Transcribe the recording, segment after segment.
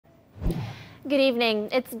Good evening.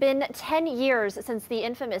 It's been 10 years since the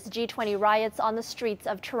infamous G20 riots on the streets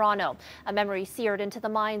of Toronto, a memory seared into the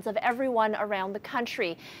minds of everyone around the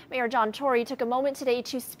country. Mayor John Tory took a moment today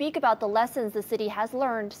to speak about the lessons the city has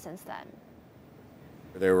learned since then.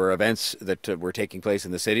 There were events that were taking place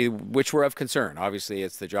in the city which were of concern. Obviously,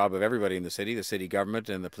 it's the job of everybody in the city government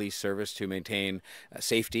and the police service to maintain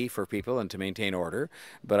safety for people and to maintain order.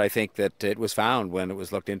 But I think that it was found when it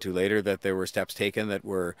was looked into later that there were steps taken that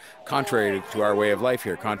were contrary to our way of life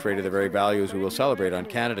here, contrary to the very values we will celebrate on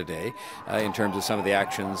Canada Day, in terms of some of the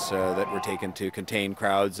actions that were taken to contain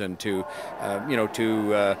crowds and to,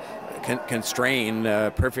 constrain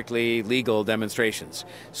perfectly legal demonstrations.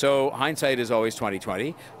 So hindsight is always 20/20.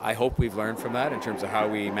 I hope we've learned from that in terms of how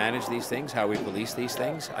we manage these things, how we police these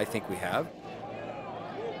things. I think we have.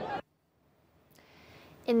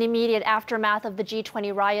 In the immediate aftermath of the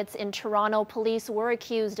G20 riots in Toronto, police were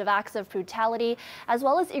accused of acts of brutality as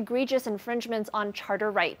well as egregious infringements on charter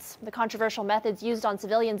rights. The controversial methods used on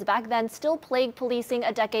civilians back then still plague policing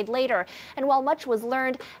a decade later. And while much was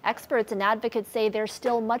learned, experts and advocates say there's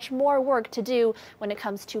still much more work to do when it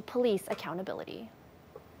comes to police accountability.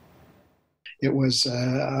 It was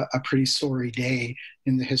a pretty sorry day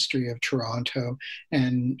in the history of Toronto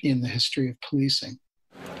and in the history of policing.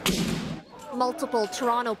 Multiple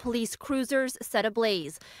Toronto police cruisers set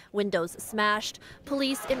ablaze, windows smashed,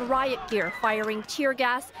 police in riot gear firing tear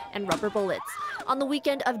gas and rubber bullets. On the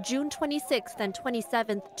weekend of June 26th and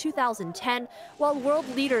 27th, 2010, while world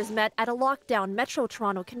leaders met at a lockdown Metro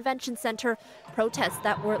Toronto Convention Centre, protests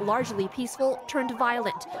that were largely peaceful turned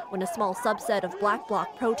violent when a small subset of Black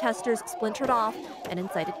Bloc protesters splintered off and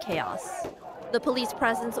incited chaos. The police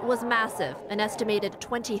presence was massive, an estimated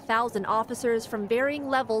 20,000 officers from varying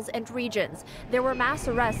levels and regions. There were mass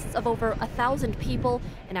arrests of over 1,000 people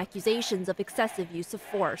and accusations of excessive use of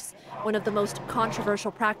force. One of the most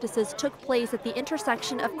controversial practices took place at the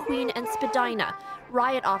intersection of Queen and Spadina.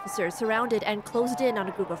 Riot officers surrounded and closed in on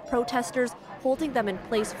a group of protesters, holding them in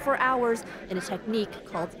place for hours in a technique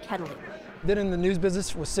called kettling. Been in the news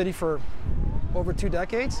business with City for over 2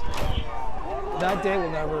 decades. That day will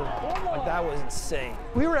never, that was insane.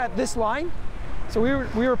 We were at this line, so we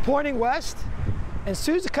were pointing west, and as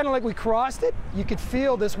soon as kind of like we crossed it, you could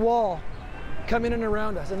feel this wall come in and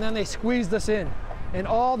around us, and then they squeezed us in. And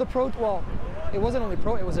all the well, it wasn't only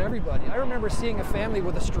it was everybody. I remember seeing a family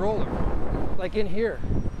with a stroller, like in here.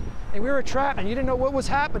 And we were trapped, and you didn't know what was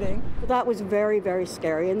happening. That was very, very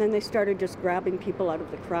scary. And then they started just grabbing people out of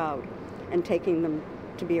the crowd and taking them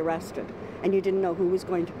to be arrested. And you didn't know who was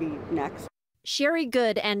going to be next. Sherry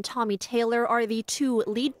Good and Tommy Taylor are the two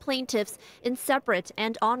lead plaintiffs in separate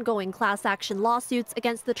and ongoing class action lawsuits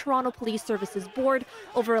against the Toronto Police Services Board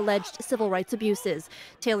over alleged civil rights abuses.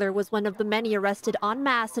 Taylor was one of the many arrested en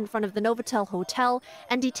masse in front of the Novotel Hotel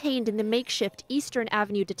and detained in the makeshift Eastern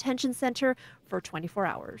Avenue Detention Center for 24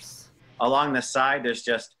 hours. Along the side, there's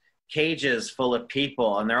just cages full of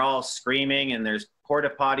people, and they're all screaming, and there's porta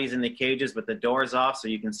potties in the cages with the doors off so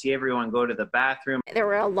you can see everyone go to the bathroom. There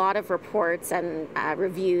were a lot of reports and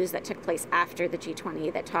reviews that took place after the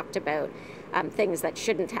G20 that talked about things that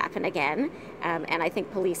shouldn't happen again. And I think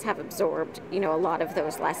police have absorbed, a lot of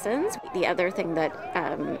those lessons. The other thing that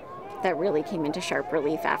that really came into sharp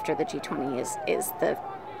relief after the G20 is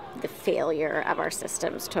the failure of our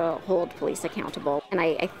systems to hold police accountable. And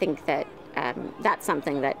I think that that's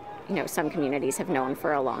something that, some communities have known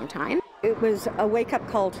for a long time. It was a wake-up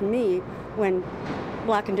call to me when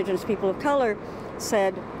Black Indigenous people of color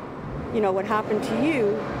said, what happened to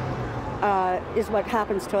you is what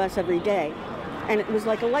happens to us every day. And it was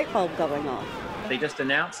like a light bulb going off. They just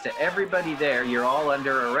announced to everybody there, you're all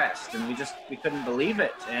under arrest. And we couldn't believe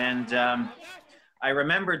it. And I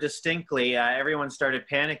remember distinctly, everyone started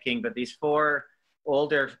panicking, but these 4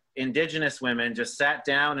 older Indigenous women just sat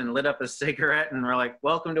down and lit up a cigarette and were like,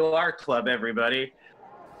 welcome to our club, everybody.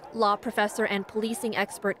 Law professor and policing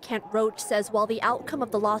expert Kent Roach says while the outcome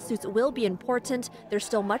of the lawsuits will be important, there's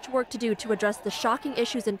still much work to do to address the shocking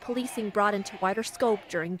issues in policing brought into wider scope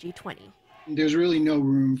during G20. There's really no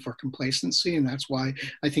room for complacency, and that's why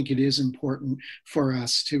I think it is important for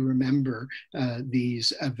us to remember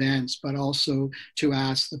these events, but also to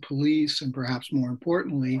ask the police, and perhaps more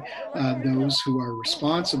importantly, those who are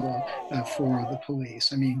responsible for the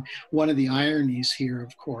police. I mean, one of the ironies here,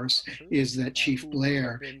 of course, is that Chief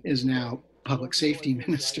Blair is now public safety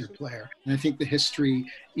minister Blair. And I think the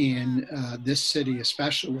history in this city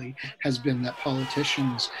especially has been that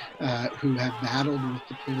politicians who have battled with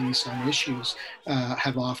the police on issues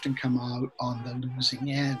have often come out on the losing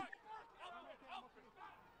end.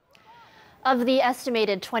 Of the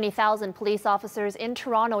estimated 20,000 police officers in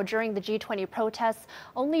Toronto during the G20 protests,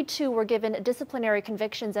 only 2 were given disciplinary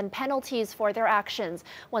convictions and penalties for their actions.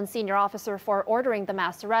 One senior officer for ordering the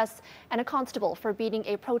mass arrests and a constable for beating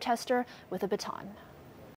a protester with a baton.